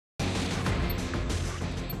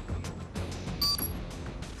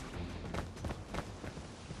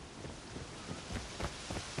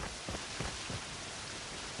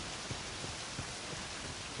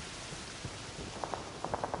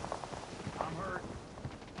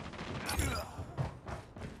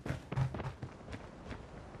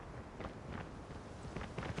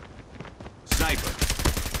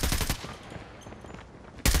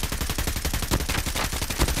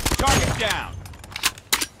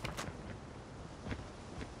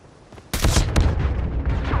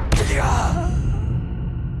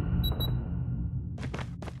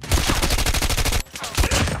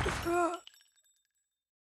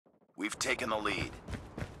the lead.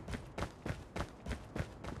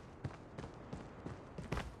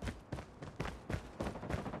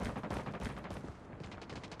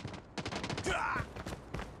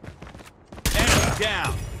 Enemy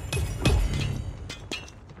down.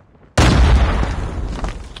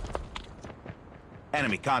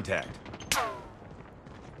 Enemy contact.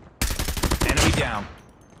 Enemy down.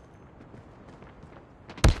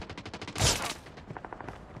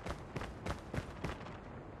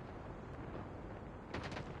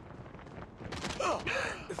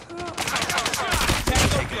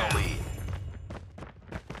 Taking the lead.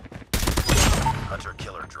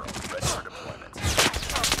 Hunter-killer drone ready for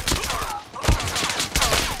deployment.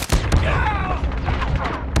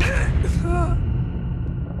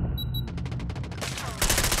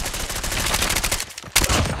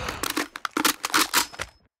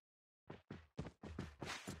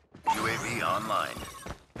 UAV online.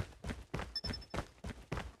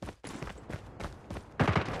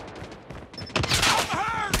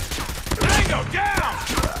 Tango down!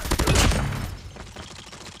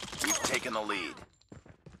 We've taken the lead.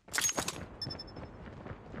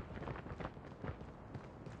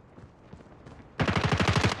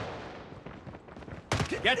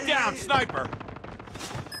 Get down, sniper!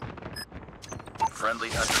 Friendly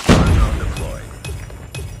hunter-killer drone deployed.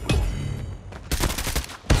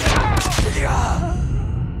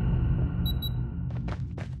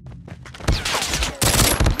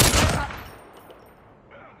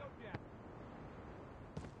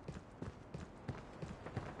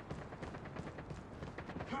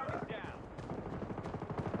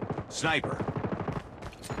 Sniper.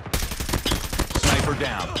 Sniper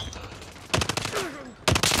down.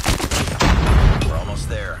 We're almost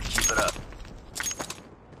there. Keep it up.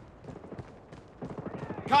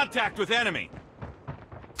 Contact with enemy.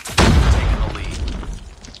 Taking the lead.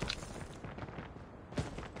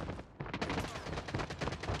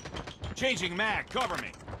 Changing mag, cover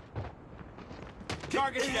me.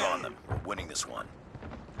 Target Keep down. on them. We're winning this one.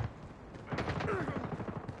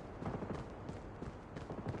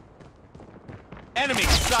 Enemy in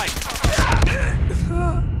sight.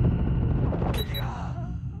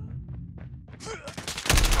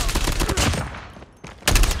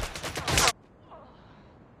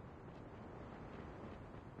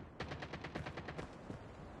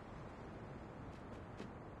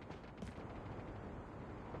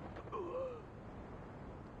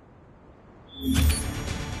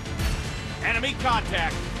 Enemy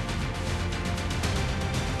contact.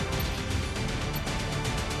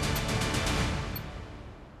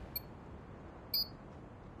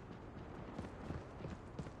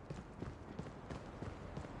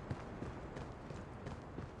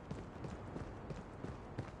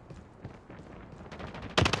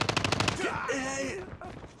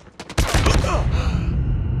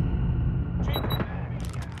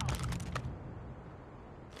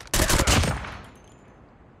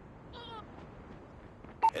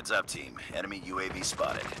 Heads up, team. Enemy UAV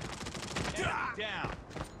spotted. Enemy down.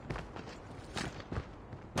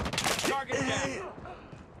 Target down.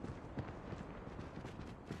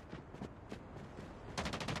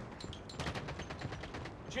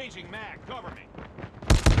 Changing mag, cover me.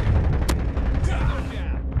 Tango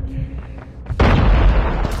down.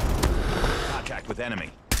 Contact with enemy.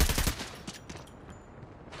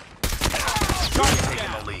 Target Taking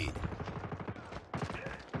down. the lead.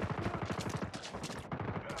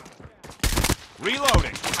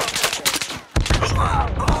 Reloading.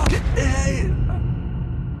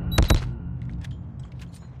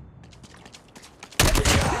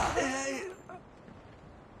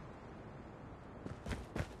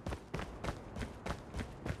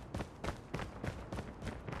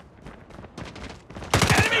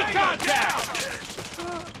 Enemy contact.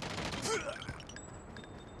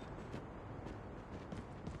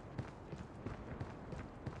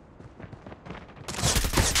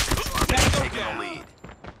 Tango Taking the down. lead.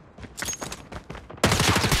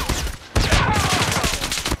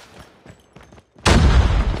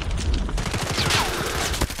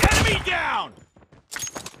 Enemy down!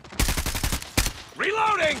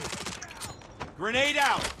 Reloading! Grenade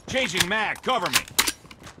out! Changing mag, cover me.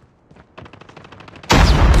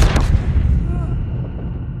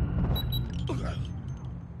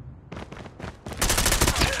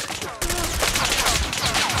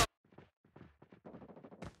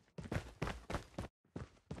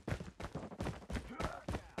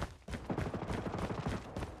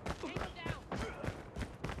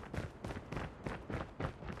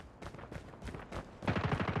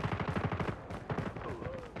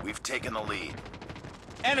 We've taken the lead.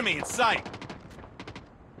 Enemy in sight.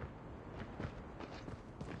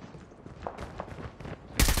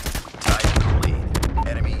 Tied.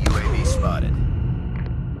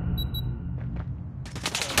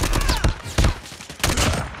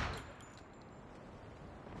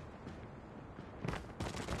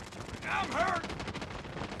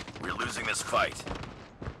 fight.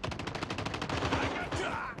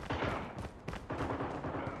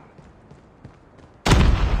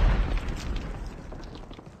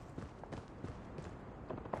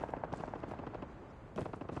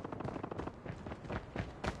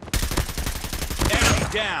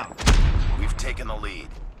 Enemy down. We've taken the lead.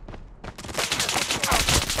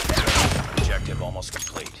 Objective almost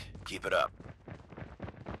complete. Keep it up.